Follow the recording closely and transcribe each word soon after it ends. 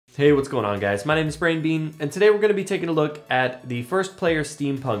Hey, what's going on guys? My name is Brainbean, and today we're going to be taking a look at the First Player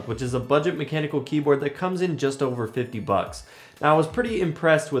Steampunk, which is a budget mechanical keyboard that comes in just over 50 bucks. Now, I was pretty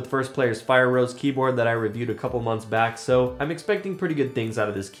impressed with First Player's Fire Rose keyboard that I reviewed a couple months back, so I'm expecting pretty good things out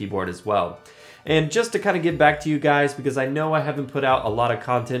of this keyboard as well. And just to kind of get back to you guys, because I know I haven't put out a lot of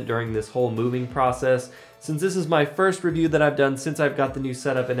content during this whole moving process, since this is my first review that I've done since I've got the new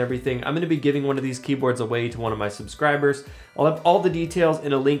setup and everything, I'm going to be giving one of these keyboards away to one of my subscribers. I'll have all the details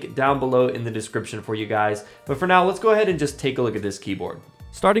in a link down below in the description for you guys. But for now, let's go ahead and just take a look at this keyboard.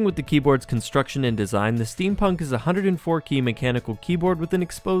 Starting with the keyboard's construction and design, the Steampunk is a 104-key mechanical keyboard with an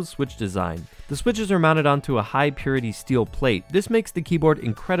exposed switch design. The switches are mounted onto a high-purity steel plate. This makes the keyboard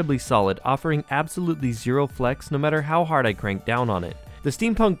incredibly solid, offering absolutely zero flex no matter how hard I crank down on it. The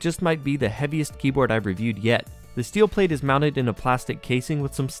Steampunk just might be the heaviest keyboard I've reviewed yet. The steel plate is mounted in a plastic casing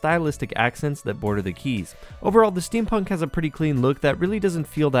with some stylistic accents that border the keys. Overall, the Steampunk has a pretty clean look that really doesn't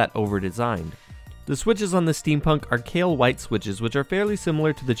feel that over-designed. The switches on the Steampunk are Kale white switches, which are fairly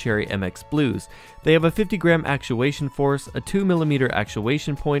similar to the Cherry MX Blues. They have a 50-gram actuation force, a 2mm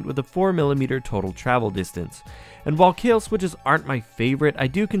actuation point with a 4mm total travel distance. And while Kale switches aren't my favorite, I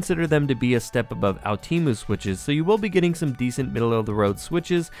do consider them to be a step above Altimu switches, so you will be getting some decent middle-of-the-road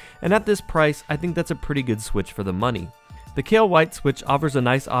switches, and at this price, I think that's a pretty good switch for the money. The Kale White switch offers a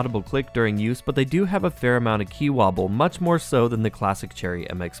nice audible click during use, but they do have a fair amount of key wobble, much more so than the classic Cherry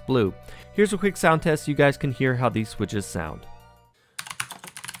MX Blue. Here's a quick sound test so you guys can hear how these switches sound.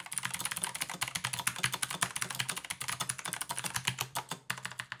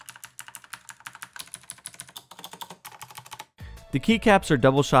 The keycaps are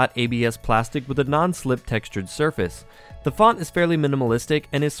double-shot ABS plastic with a non-slip textured surface. The font is fairly minimalistic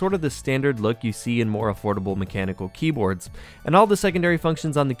and is sort of the standard look you see in more affordable mechanical keyboards. And all the secondary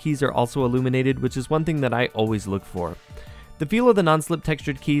functions on the keys are also illuminated, which is one thing that I always look for. The feel of the non-slip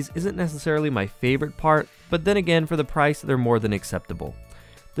textured keys isn't necessarily my favorite part, but then again, for the price, they're more than acceptable.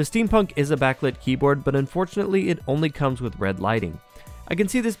 The Steampunk is a backlit keyboard, but unfortunately it only comes with red lighting. I can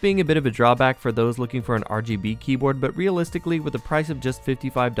see this being a bit of a drawback for those looking for an RGB keyboard, but realistically, with a price of just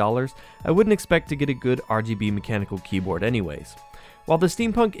 $55, I wouldn't expect to get a good RGB mechanical keyboard anyways. While the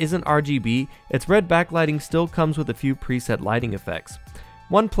Steampunk isn't RGB, its red backlighting still comes with a few preset lighting effects.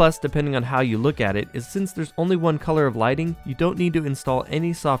 One plus, depending on how you look at it, is since there's only one color of lighting, you don't need to install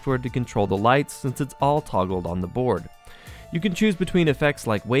any software to control the lights since it's all toggled on the board. You can choose between effects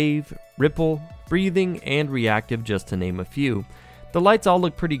like wave, ripple, breathing, and reactive, just to name a few. The lights all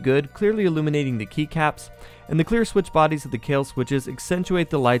look pretty good, clearly illuminating the keycaps, and the clear switch bodies of the Kale switches accentuate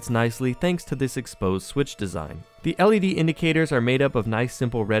the lights nicely thanks to this exposed switch design. The LED indicators are made up of nice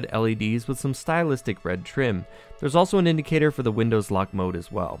simple red LEDs with some stylistic red trim. There's also an indicator for the Windows lock mode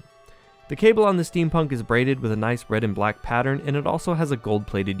as well. The cable on the Steampunk is braided with a nice red and black pattern, and it also has a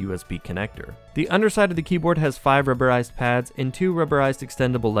gold-plated USB connector. The underside of the keyboard has 5 rubberized pads and 2 rubberized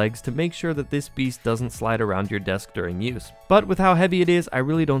extendable legs to make sure that this beast doesn't slide around your desk during use. But with how heavy it is, I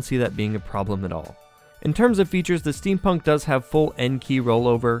really don't see that being a problem at all. In terms of features, the Steampunk does have full N key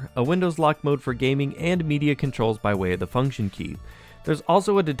rollover, a Windows lock mode for gaming, and media controls by way of the function key. There's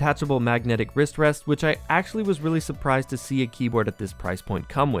also a detachable magnetic wrist rest, which I actually was really surprised to see a keyboard at this price point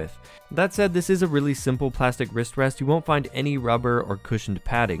come with. That said, this is a really simple plastic wrist rest. You won't find any rubber or cushioned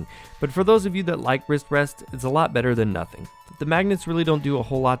padding, but for those of you that like wrist rests, it's a lot better than nothing. The magnets really don't do a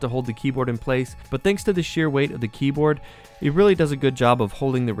whole lot to hold the keyboard in place, but thanks to the sheer weight of the keyboard, it really does a good job of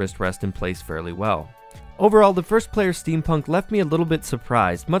holding the wrist rest in place fairly well. Overall, the First Player Steampunk left me a little bit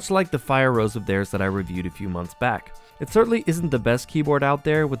surprised, much like the Fire Rose of theirs that I reviewed a few months back. It certainly isn't the best keyboard out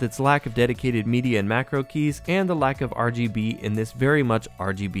there, with its lack of dedicated media and macro keys and the lack of RGB in this very much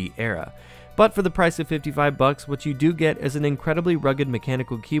RGB era. But for the price of 55 bucks, what you do get is an incredibly rugged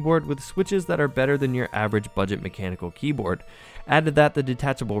mechanical keyboard with switches that are better than your average budget mechanical keyboard. Add to that the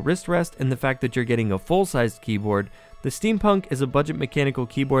detachable wrist rest and the fact that you're getting a full-sized keyboard, the Steampunk is a budget mechanical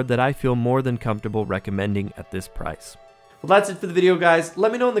keyboard that I feel more than comfortable recommending at this price. Well, that's it for the video, guys.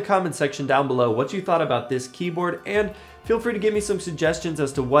 Let me know in the comment section down below what you thought about this keyboard, and feel free to give me some suggestions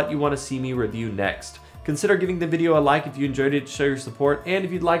as to what you want to see me review next. Consider giving the video a like if you enjoyed it to show your support, and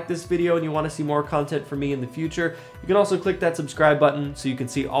if you'd like this video and you want to see more content from me in the future, you can also click that subscribe button so you can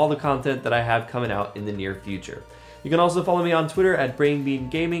see all the content that I have coming out in the near future. You can also follow me on Twitter at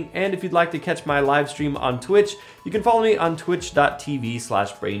BrainBeanGaming, and if you'd like to catch my live stream on Twitch, you can follow me on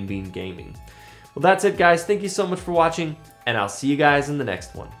twitch.tv/BrainBeanGaming. Well, that's it, guys. Thank you so much for watching, and I'll see you guys in the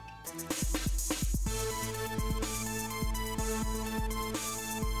next one.